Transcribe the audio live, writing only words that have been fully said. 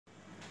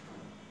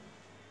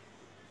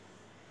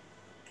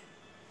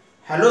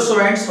Hello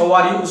students, how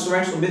are you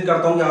students. उम्मीद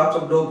करता हूँ कि आप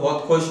सब लोग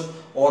बहुत खुश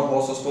और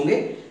बहुत स्वस्थ होंगे।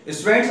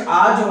 स्टूडेंट्स,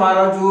 आज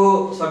हमारा जो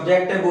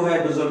सब्जेक्ट है वो है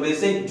विजुअल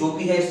बेसिक, जो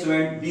कि है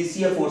स्टूडेंट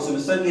बीसीए फोर्थ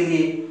सेमेस्टर के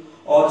लिए।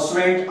 और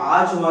स्टूडेंट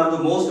आज हमारा जो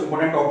मोस्ट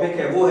इंपोर्टेंट टॉपिक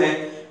है वो है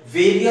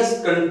वेरियस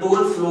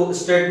कंट्रोल फ्लो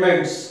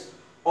स्टेटमेंट्स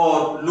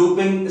और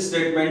looping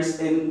statements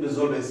in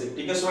visual basic.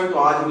 ठीक है स्टूडेंट, तो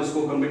आज हम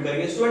इसको कंप्लीट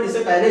करेंगे। स्टूडेंट,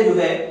 इससे पहले जो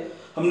है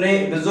हमने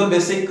visual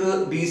basic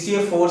BCA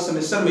fourth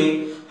semester में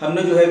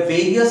हमने जो है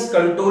various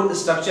control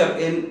structure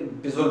in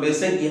visual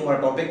basic, ये हमारा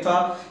टॉपिक था,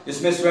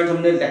 जिसमें स्टूडेंट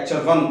हमने लेक्चर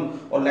 1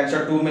 और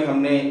लेक्चर 2 में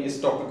हमने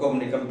इस टॉपिक को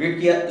हमने कंप्लीट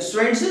किया।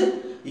 स्टूडेंट्स,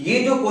 ये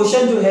जो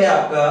क्वेश्चन जो है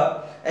आपका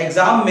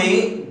एग्जाम में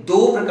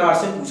दो प्रकार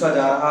से पूछा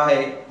जा रहा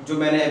है। जो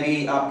मैंने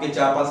अभी आपके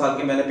 4-5 साल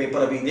के मैंने पेपर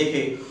अभी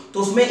देखे, तो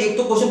उसमें एक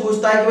तो क्वेश्चन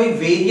पूछता है कि भाई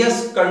various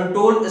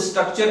control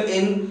structure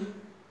in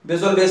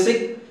visual basic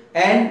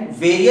and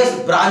various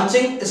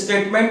branching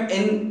statement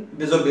in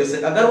visual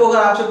basic. अगर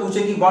आपसे पूछे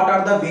कि what are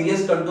the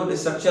various control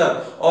structure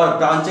और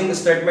branching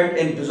statement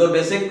in visual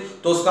basic,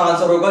 तो उसका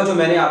आंसर होगा जो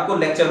मैंने आपको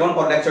लेक्चर 1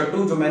 और लेक्चर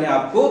 2 जो मैंने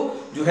आपको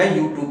जो है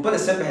YouTube पर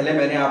इससे पहले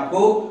मैंने आपको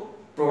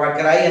प्रोवाइड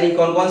कराई, यानी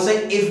कौन कौन से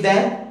इफ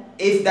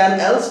देन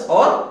एल्स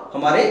और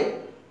हमारे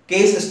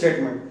केस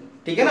स्टेटमेंट।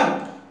 ठीक है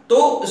ना। तो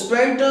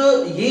स्टूडेंट,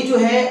 ये जो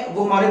है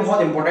वो हमारे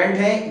बहुत इंपॉर्टेंट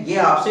है। ये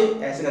आपसे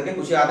ऐसे करके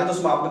पूछे आते हैं, तो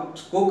उसमें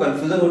आपको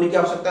कंफ्यूजन होने की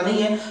आवश्यकता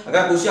नहीं है।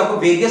 अगर पूछे आपको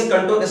वेरियस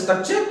कंट्रोल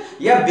स्ट्रक्चर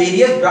या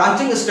वेरियस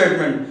ब्रांचिंग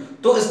स्टेटमेंट,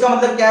 तो इसका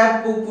मतलब क्या है,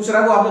 पूछ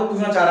रहा है वो आपसे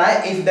पूछना चाह रहा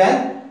है इफ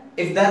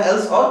देन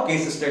एल्स और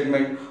केस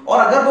स्टेटमेंट। और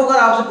अगर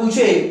आपसे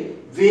पूछे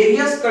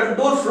वेरियस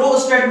कंट्रोल फ्लो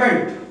स्टेटमेंट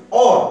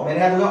और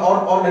मैंने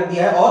और लग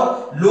दिया है और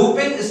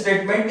looping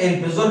statement in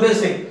visual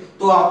basic,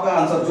 तो आपका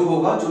आंसर जो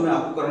होगा, जो मैं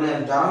आपको करने जा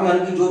रहा हूं,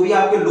 यानी कि जो भी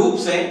आपके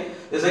लूप्स हैं,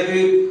 जैसे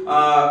कि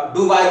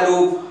do while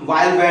loop,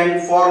 while when,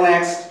 for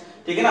next,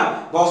 ठीक है ना,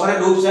 बहुत सारे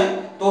लूप्स हैं।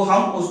 तो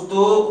हम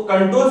तो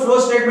कंट्रोल फ्लो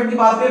स्टेटमेंट की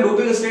बात करें,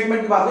 लूपिंग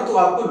स्टेटमेंट की बात करें, तो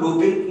आपको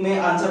लूपिंग में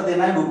आंसर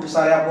देना है, लूप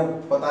सारे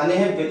आपको बताने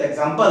हैं विद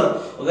एग्जांपल।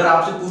 अगर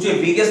आपसे पूछे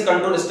वेरियस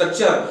कंट्रोल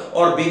स्ट्रक्चर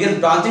और various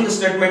branching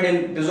statement in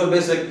visual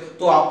basic,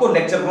 तो आपको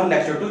लेक्चर 1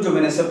 लेक्चर 2 जो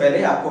मैंने इससे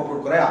पहले आपको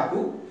अपलोड करा है, आपको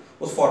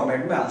उस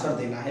फॉर्मेट में आंसर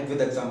देना है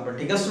विद एग्जांपल।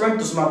 ठीक है स्टूडेंट,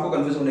 तो उसमें आपको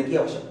कंफ्यूज होने की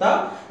आवश्यकता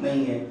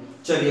नहीं है।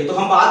 चलिए, तो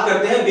हम बात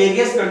करते हैं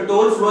वेरियस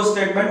कंट्रोल फ्लो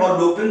स्टेटमेंट और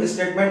looping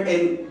statement in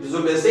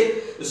visual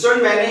basic.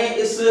 Student, मैंने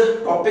इस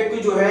टॉपिक की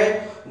जो है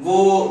वो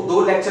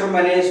 2 लेक्चर में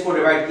मैंने इसको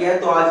डिवाइड किया है।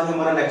 तो आज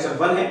हमारा लेक्चर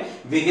 1 है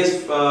वेरियस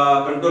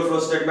कंट्रोल फ्लो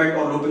स्टेटमेंट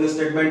और looping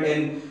statement in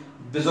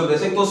visual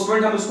basic. तो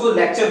स्टूडेंट, हम इसको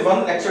लेक्चर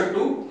 1 लेक्चर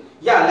 2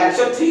 या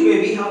लेक्चर 3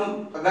 में भी हम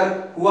अगर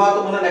हुआ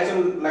तो मतलब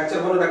लेक्चर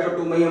 1 और लेक्चर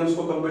 2 में ही हम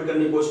इसको कंप्लीट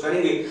करने की कोशिश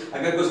करेंगे।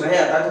 अगर कुछ रह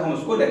जाता है तो हम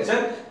उसको लेक्चर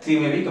 3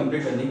 में भी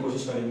कंप्लीट करने की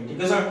कोशिश करेंगे।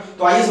 ठीक है सर,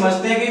 तो आइए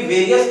समझते हैं कि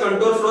वेरियस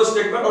कंट्रोल फ्लो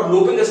स्टेटमेंट और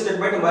लूपिंग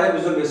स्टेटमेंट हमारे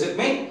विजुअल बेसिक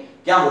में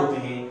क्या होते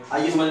हैं।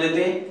 आइए समझ लेते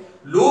हैं।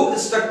 Loop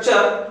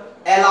structure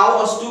allow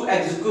us to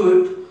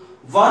execute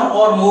one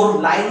or more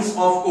lines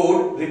of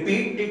code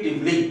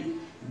repeatedly.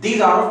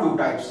 These are of two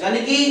types.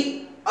 यानी कि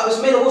अब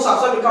इसमें देखो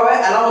साफ-साफ लिखा हुआ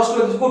है allow us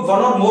to execute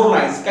one or more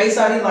lines. कई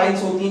सारी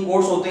लाइंस होती हैं,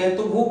 कोड्स होते हैं,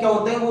 तो वो क्या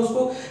होते हैं, वो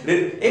उसको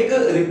एक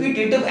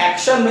रिपीटेटिव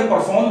एक्शन में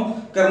परफॉर्म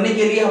करने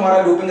के लिए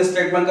हमारा लूपिंग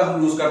स्टेटमेंट का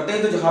हम यूज करते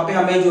हैं। तो जहां पे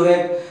हमें जो है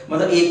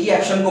मतलब एक ही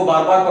एक्शन को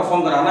बार-बार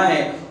परफॉर्म कराना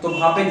है, तो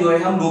वहां पे जो है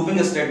हम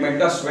लूपिंग स्टेटमेंट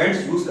का स्टूडेंट्स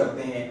यूज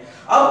करते हैं।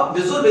 अब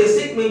विजुअल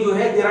बेसिक में जो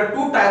है there are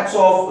 2 types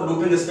of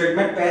looping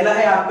statement. पहला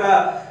है आपका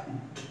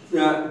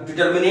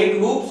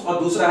डिटरमिनेट लूप्स और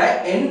दूसरा है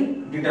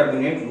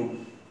इनडिटरमिनेट लूप।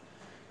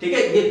 ठीक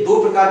है, ये 2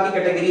 प्रकार की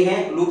कैटेगरी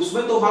हैं लूप्स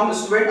में। तो हम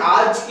स्टूडेंट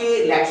आज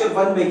के लेक्चर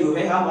 1 में जो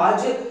है हम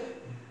आज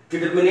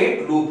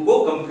डिटरमिनेट लूप को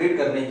कंप्लीट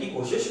करने की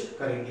कोशिश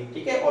करेंगे।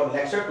 ठीक है, और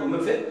लेक्चर 2 में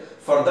फिर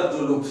फर्दर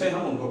जो लूप्स हैं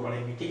हम उनको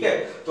पढ़ेंगे। ठीक है,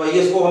 तो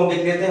आइए इसको हम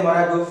देख लेते हैं।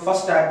 हमारा जो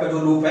फर्स्ट टाइप का जो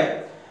लूप है,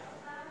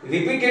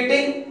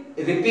 repeating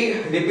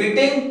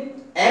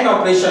an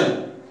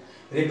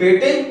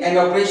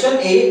operation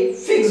a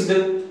fixed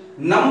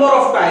number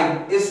of time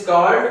is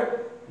called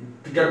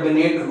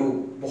determinate loop.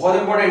 बहुत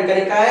इंपॉर्टेंट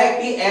तरीका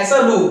है कि ऐसा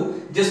लूप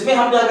जिसमें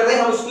हम क्या कर रहे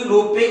हैं, हम उसकी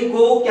लूपिंग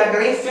को क्या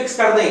करें, फिक्स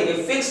कर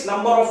दें, फिक्स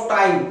नंबर ऑफ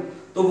टाइम,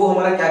 तो वो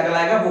हमारा क्या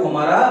कहलाएगा, वो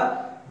हमारा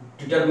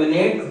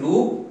डिटरमिनेट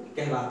लूप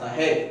कहलाता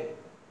है।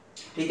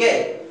 ठीक है,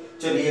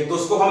 चलिए, तो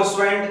उसको हम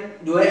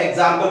स्टूडेंट जो है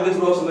एग्जांपल के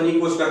थ्रू समझने की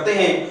कोशिश करते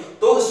हैं।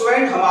 तो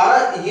स्टूडेंट, हमारा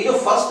ये जो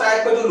फर्स्ट टाइप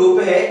का जो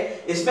लूप है,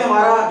 इसमें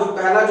हमारा जो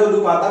पहला जो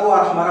लूप आता है वो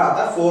हमारा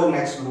आता है फॉर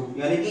नेक्स्ट लूप,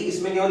 यानी कि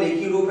इसमें केवल एक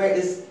ही लूप है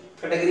इस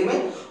कैटेगरी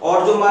में।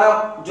 और जो हमारा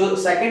जो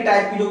सेकंड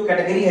टाइप की जो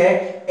कैटेगरी है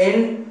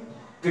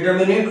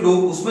इनडिटरमिनेट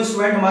लूप, उसमें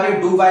स्टूडेंट हमारे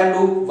do while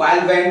loop, while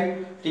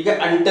when, ठीक है,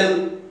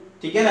 अनटिल,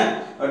 ठीक है ना,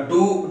 डू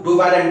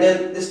व्हाइल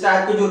अनटिल, इस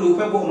टाइप के जो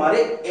लूप है वो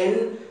हमारे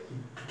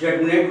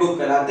इनडिटरमिनेट लूप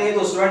कहलाते हैं।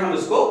 तो स्टूडेंट, हम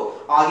इसको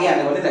आगे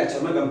आने वाले लेक्चर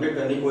में कंप्लीट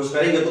करने की कोशिश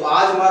करेंगे। तो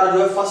आज हमारा जो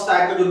है फर्स्ट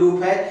टाइप का जो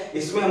लूप है,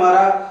 इसमें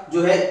हमारा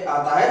जो है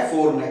आता है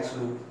फॉर नेक्स्ट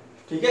लूप।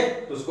 ठीक है,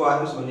 तो उसको आज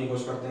हम समझने की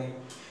कोशिश करते हैं।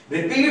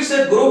 Repeats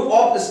A group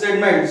of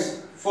statements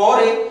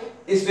for a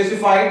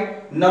specified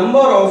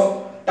number of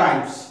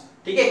times.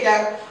 ठीक है, क्या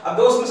अब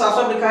दोस्त में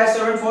साफ-साफ लिखा है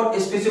 7 फॉर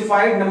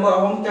स्पेसिफाइड नंबर।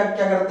 हम क्या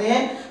करते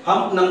हैं,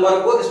 हम नंबर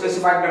को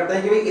स्पेसिफाइड करते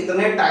हैं कि भाई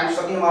इतने टाइम्स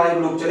तक हमारा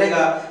लूप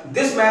चलेगा।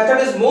 This method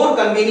is more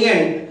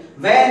convenient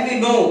when we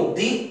know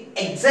the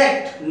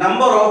exact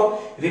number of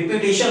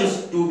repetitions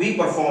to be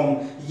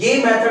performed। ये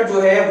मेथड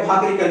जो है वहां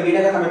के लिए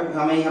कन्वीनियंट है,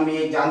 हमें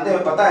ये जानते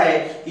हैं, पता है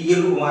कि ये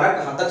लूप हमारा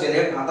कहां तक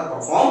चलेगा, कहां तक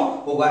परफॉर्म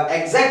होगा,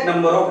 exact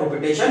number of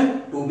repetition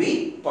to be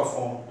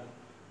perform.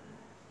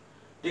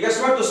 ठीक है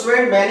स्टूडेंट, तो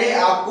स्टूडेंट मैंने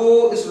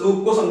आपको इस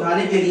लूप को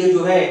समझाने के लिए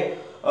जो है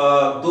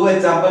दो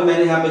एग्जांपल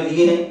मैंने यहाँ पे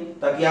लिए हैं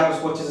ताकि आप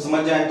इसको अच्छे से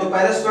समझ जाएं। तो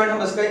पहले स्टूडेंट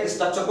हम इसके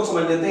स्ट्रक्चर को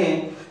समझ लेते हैं।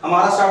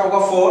 हमारा स्टार्ट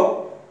होगा फॉर,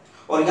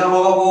 और यहाँ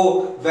होगा वो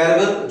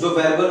वेरिएबल, जो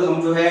वेरिएबल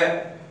हम जो है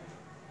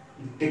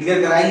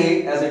डिक्लेयर कराएंगे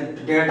as a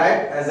data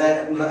type,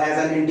 as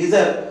an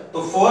integer.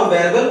 तो फॉर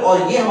वेरिएबल,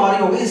 और ये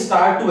हमारी होगी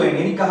स्टार्ट टू एंड,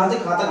 यानी कहां से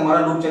कहां तक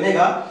हमारा लूप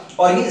चलेगा,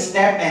 और ये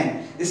स्टेप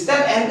एन।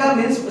 स्टेप एन का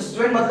मींस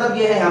स्टूडेंट मतलब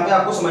ये है, यहाँ पे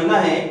आपको समझना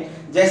है,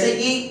 जैसे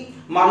कि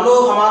मान लो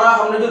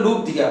हमने जो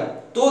लूप दिया,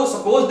 तो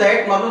सपोज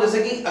दैट मान लो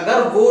जैसे कि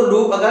अगर वो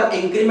लूप अगर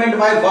इंक्रीमेंट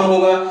बाय 1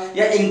 होगा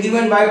या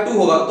इंक्रीमेंट बाय 2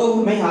 होगा, तो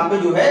हमें यहाँ पे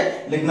जो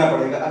है लिखना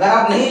पड़ेगा। अगर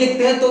आप नहीं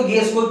लिखते हैं तो ये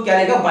इसको क्या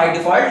लेगा, बाय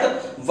डिफॉल्ट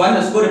 1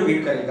 इसको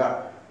रिपीट करेगा।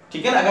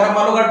 ठीक है ना, अगर हम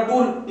मान लो अगर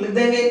 2 लिख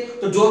देंगे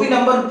तो जो भी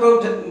नंबर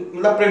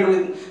मतलब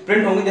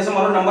प्रिंट होंगे, जैसे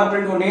मान लो नंबर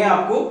प्रिंट होने हैं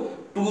आपको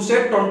 2 से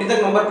 20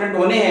 तक नंबर प्रिंट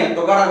होने हैं,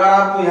 तो अगर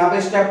आप यहाँ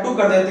पे स्टेप 2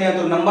 कर देते हैं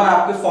तो नंबर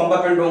आपके फॉर्म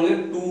पर प्रिंट होंगे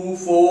 2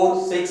 4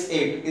 6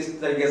 8 इस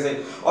तरीके से।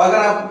 और अगर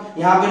आप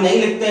यहाँ पे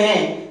नहीं लिखते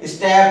हैं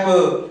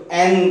स्टेप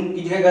एन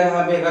की जगह,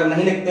 यहाँ पे अगर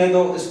नहीं लिखते हैं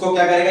तो इसको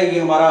क्या करेगा, ये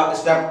हमारा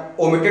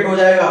स्टेप ओमिटेड हो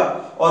जाएगा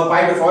और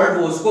बाय डिफॉल्ट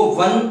वो उसको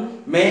 1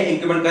 में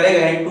इंक्रीमेंट करेगा,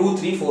 यानी 2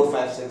 3 4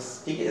 5 6।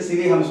 ठीक है,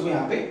 इसीलिए हम इसको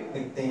यहाँ पे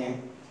लिखते हैं।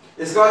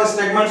 इसके बाद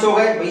स्टेटमेंट्स हो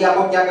गए, भैया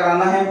आपको क्या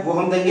कराना है वो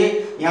हम देंगे।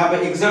 यहाँ पे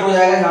एग्जिट हो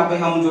जाएगा, यहाँ पे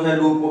हम जो है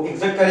लूप को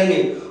एग्जिट करेंगे,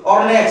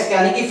 और नेक्स्ट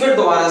यानी कि फिर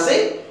दोबारा से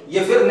ये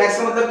फिर नेक्स्ट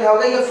का मतलब क्या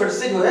होगा, ये फिर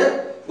से जो है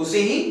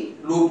उसी ही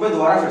लूप में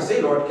दोबारा फिर से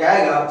लौट के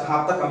आएगा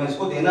जहां तक हमें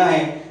इसको देना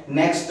है।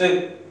 नेक्स्ट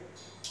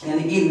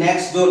यानी कि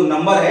नेक्स्ट जो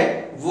नंबर है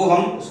वो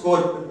हम उसको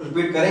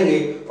रिपीट करेंगे,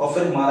 और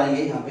फिर हमारा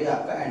ये यहाँ पे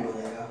आपका एंड हो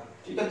जाएगा।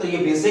 ठीक है, तो ये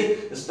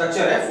बेसिक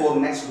स्ट्रक्चर है फॉर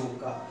नेक्स्ट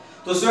लूप का।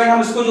 तो स्टूडेंट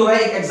हम इसको जो है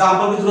एक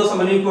एग्जांपल के थ्रू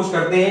समझने की कोशिश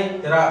करते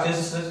हैं, जरा अच्छे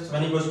से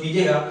समझने की कोशिश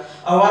कीजिएगा।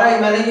 हमारा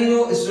मैंने ये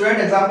जो स्टूडेंट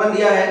एग्जांपल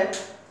दिया है,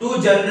 to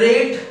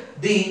generate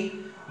the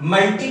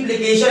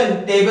multiplication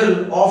table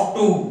of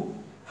 2,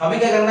 हमें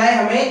क्या करना है,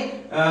 हमें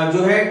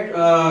जो है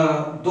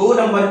 2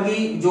 नंबर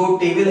की जो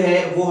टेबल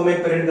है वो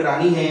हमें प्रिंट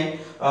करानी है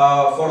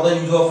for the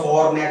use of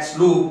for next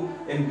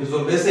loop in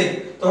visual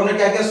basic. तो हमने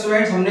क्या किया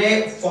स्टूडेंट्स, हमने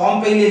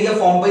फॉर्म पे ही ले लिया,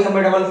 फॉर्म पे ही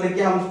हमें डबल क्लिक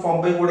किया, हम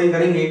फॉर्म पे कोडिंग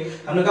करेंगे।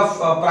 हमने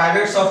कहा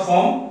प्राइवेट सब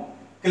फॉर्म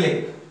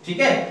क्लिक। ठीक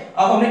है,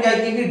 अब हमने क्या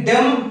किया कि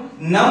डिम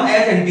नम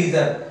एज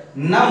इंटीजर।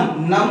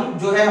 नम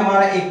जो है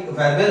हमारा एक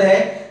वेरिएबल है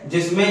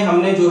जिसमें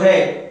हमने जो है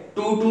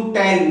 2 to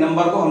 10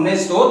 नंबर को हमने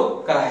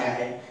स्टोर कराया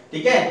है।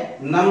 ठीक है,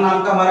 नम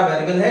नाम का हमारा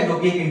वेरिएबल है जो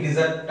कि एक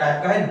इंटीजर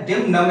टाइप का है,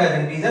 डिम नम एज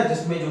इंटीजर,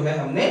 जिसमें जो है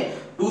हमने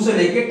 2 से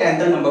लेके 10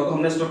 तक नंबर को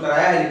हमने स्टोर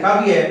कराया है। लिखा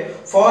भी है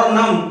for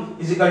num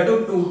is equal to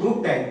 2 to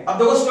 10। अब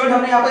देखो स्टूडेंट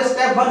हमने यहाँ पे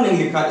स्टेप 1 नहीं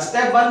लिखा,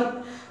 स्टेप 1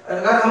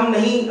 अगर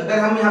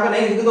हम यहाँ पे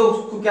नहीं लिखे तो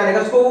उसको क्या लेगा,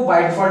 उसको वो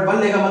बाय डिफॉल्ट 1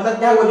 लेगा। मतलब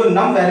क्या हुआ, जो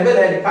नम वेरिएबल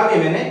है लिखा भी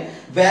मैंने,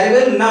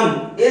 variable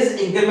num is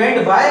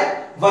increment bye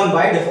 1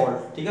 by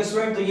default. ठीक है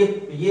स्टूडेंट, तो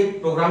ये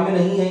प्रोग्राम में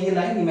नहीं है, ये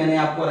लाइन ये मैंने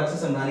आपको अलग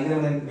से समझाने के लिए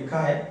मैंने लिखा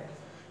है।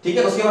 ठीक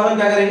है, उसके बाद हम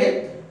क्या करेंगे,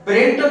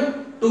 प्रिंट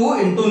 2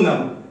 into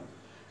num।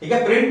 ठीक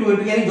है, प्रिंट 2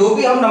 into, यानी जो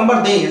भी हम नंबर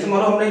दें, जैसे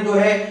मान लो हमने जो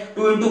है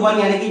 2 into 1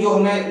 यानी कि जो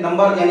हमने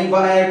नंबर यानी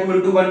 1 है, 2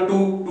 into 1 2,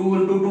 2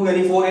 into 2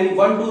 यानी 4, यानी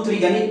 1 2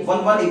 3 यानी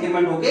 1 1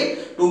 इंक्रीमेंट होके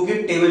 2 की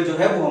टेबल जो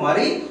है वो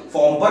हमारी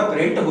फॉर्म पर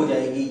प्रिंट हो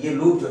जाएगी। ये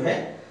लूप जो है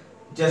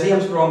जैसे ही हम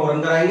प्रोग्राम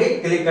रन कराएंगे,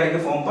 क्लिक करेंगे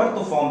फॉर्म पर,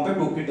 तो फॉर्म पे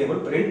 2 की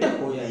टेबल प्रिंट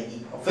हो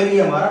जाएगी, और फिर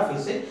ये हमारा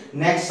फिर से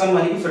नेक्स्ट सम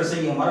यानी कि फिर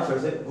से ये हमारा फिर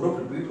से ग्रुप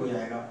रिपीट हो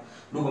जाएगा,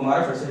 लूप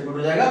हमारा फिर से रिपीट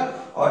हो जाएगा,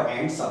 और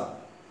एंड सम।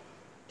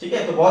 ठीक है,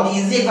 तो बहुत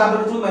इजी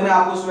एग्जांपल थ्रू मैंने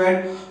आपको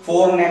स्टूडेंट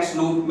फॉर नेक्स्ट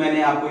लूप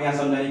मैंने आपको यहां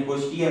समझाने की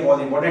कोशिश की है, बहुत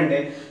इंपॉर्टेंट है।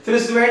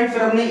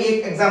 फिर हमने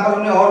एक एग्जांपल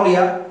हमने और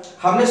लिया,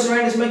 हमने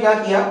स्टूडेंट इसमें क्या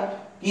किया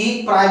कि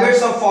प्राइवेट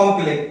सब फॉर्म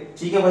क्लिक।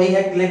 ठीक है, वही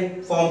है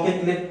क्लिक, फॉर्म के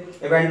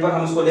क्लिक इवेंट पर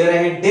हम इसको ले रहे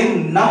हैं डिम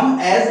नम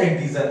एज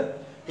इंटीजर।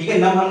 ठीक है,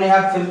 नम हमने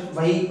यहां फिर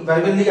वही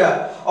वेरिएबल लिया,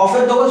 और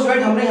फिर देखो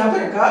स्टूडेंट हमने यहां पे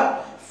रखा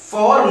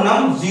फॉर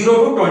नम 0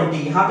 to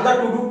 20, यहां पे था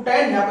 2 to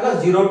 10, यहां पे था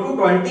 0 to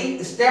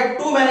 20। स्टेप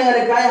 2 मैंने यहां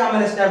लिखा है, यहां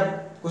मैंने स्टेप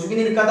कुछ भी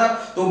नहीं लिखा था,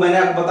 तो मैंने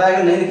आपको बताया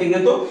अगर नहीं लिखेंगे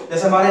तो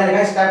जैसे हमारे यहाँ लिखा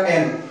है स्टेप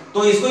n,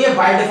 तो इसको ये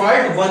बाय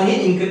डिफॉल्ट 1 ही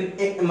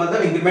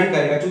मतलब इंक्रीमेंट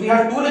करेगा। क्योंकि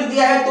यहाँ 2 लिख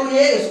दिया है तो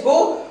ये इसको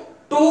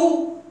 2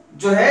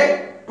 जो है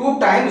 2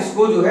 टाइम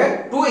इसको जो है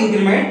 2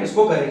 इंक्रीमेंट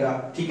इसको करेगा।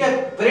 ठीक है,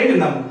 प्रिंट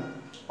नम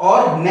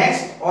और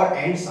नेक्स्ट और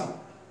एंड सम।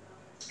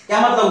 क्या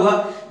मतलब हुआ,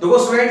 देखो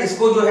स्टूडेंट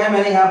इसको जो है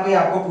मैंने यहाँ पे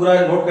आपको पूरा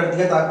नोट कर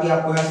दिया ताकि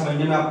आपको यहाँ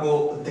समझने में आपको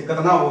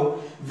दिक्कत ना हो।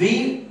 We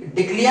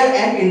declare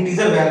N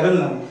integer variable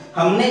नम,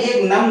 हमने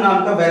एक नम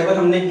नाम का वेरिएबल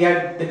हमने किया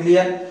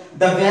declare.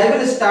 The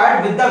variable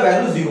start with the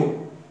value 0,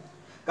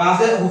 कहां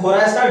से हो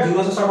रहा है स्टार्ट,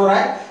 0 से स्टार्ट हो रहा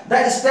है।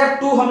 द स्टेप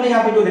 2 हमने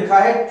यहाँ पे जो लिखा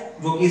है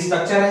जो कि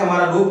स्ट्रक्चर है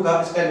हमारा लूप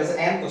का, स्टेप जैसे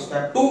n तो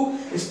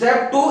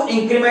स्टेप 2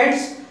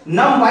 इंक्रीमेंट्स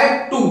नम बाय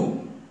 2।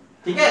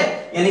 ठीक है,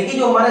 यानी कि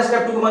जो हमारा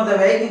स्टेप 2 का मतलब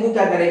है कि वो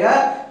क्या करेगा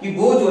कि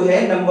वो जो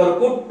है नंबर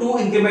को 2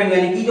 इंक्रीमेंट,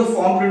 यानी कि जो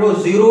फॉर्म प्रिंट हो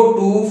 0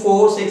 2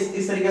 4 6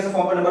 इस तरीके से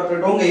फॉर्म पे नंबर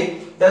प्रिंट होंगे।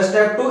 The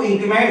step 2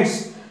 increments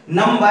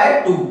num bye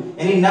 2,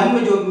 यानी नम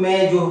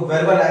में जो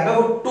वेरिएबल आएगा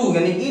वो 2,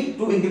 यानी कि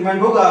 2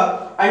 इंक्रीमेंट होगा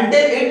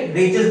until it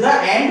reaches the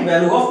end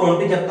value of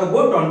 20, जब तक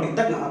वो 20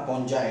 तक ना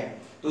पहुंच जाए।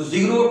 तो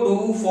 0 2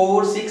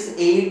 4 6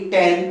 8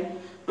 10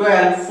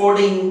 12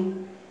 14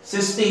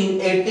 16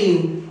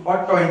 18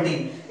 और 20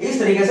 इस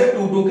तरीके से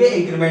 2 2 के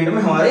इंक्रीमेंट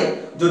में हमारे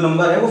जो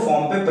नंबर है वो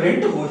फॉर्म पे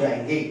प्रिंट हो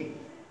जाएंगे।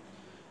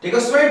 ठीक है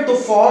स्टूडेंट, तो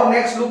फॉर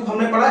नेक्स्ट लूप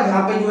हमने पढ़ा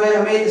जहां पे जो है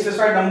हमें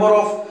specified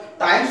number of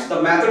times the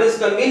method is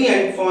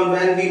convenient for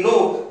when we know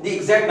the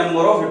exact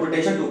number of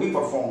repetition to be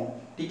performed।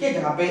 ठीक है,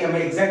 जहां पे हमें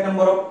एग्जैक्ट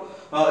नंबर ऑफ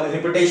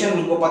रिपीटेशन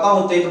हमको पता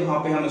होते हैं तो वहां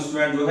पे हम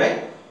स्टूडेंट जो है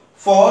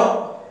फॉर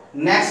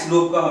नेक्स्ट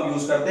लूप का हम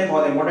यूज करते हैं,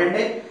 बहुत इंपॉर्टेंट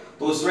है।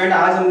 तो स्टूडेंट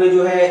आज हमने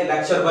जो है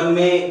लेक्चर 1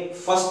 में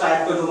फर्स्ट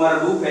टाइप का जो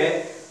हमारा लूप है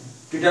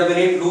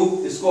डिटरमिनेट लूप,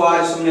 इसको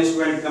आज हमने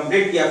स्टूडेंट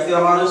कंप्लीट किया। फिर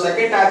हमारा जो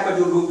सेकंड टाइप का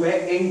जो लूप है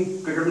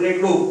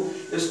इनडिटरमिनेट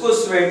लूप, इसको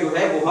स्टूडेंट जो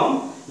है वो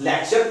हम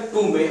लेक्चर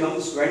 2 में हम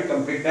स्टूडेंट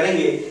कंप्लीट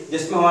करेंगे,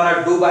 जिसमें हमारा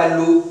डू व्हाइल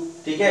लूप,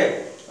 ठीक है,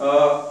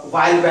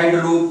 व्हाइल व्हेन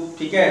लूप,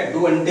 ठीक है,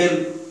 डू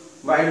अंटिल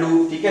व्हाइल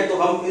लूप, ठीक है। तो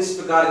हम इस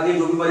प्रकार के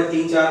जो भी हमारे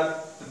 3-4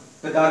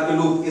 प्रकार के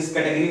लूप इस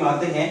कैटेगरी में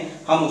आते हैं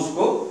हम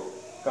उसको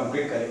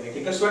कंप्लीट करेंगे।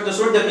 ठीक है स्टूडेंट, तो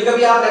स्टूडेंट जब भी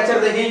कभी आप लेक्चर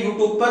देखें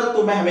YouTube पर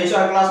तो मैं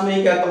हमेशा क्लास में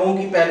ये कहता हूं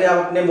कि पहले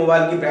आप अपने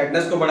मोबाइल की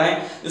ब्राइटनेस को बढ़ाएं।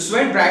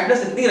 स्टूडेंट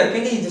ब्राइटनेस इतनी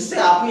रखेंगे जिससे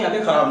आपकी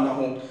आंखें खराब ना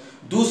हो।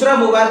 दूसरा,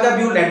 मोबाइल का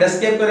व्यू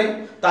लैंडस्केप करें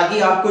ताकि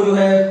आपको जो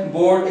है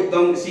बोर्ड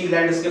एकदम इसी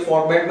लैंडस्केप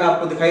फॉर्मेट में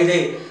आपको दिखाई दे।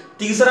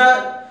 तीसरा,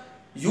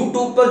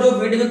 YouTube पर जो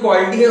वीडियो की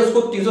क्वालिटी है उसको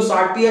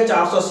 360p या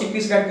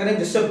 480p सेट करें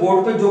जिससे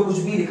बोर्ड पे जो कुछ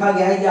भी लिखा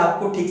गया है ये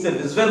आपको ठीक से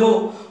विजुअल हो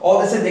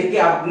और इसे देख के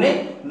आप अपने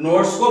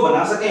नोट्स को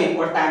बना सकें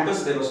और टाइम पे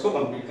सिलेबस को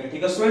कंप्लीट करें।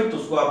 ठीक है स्टूडेंट, तो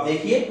उसको आप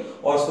देखिए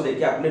और उसको देख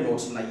के अपने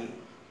नोट्स बनाइए।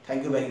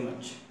 Thank you very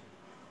much.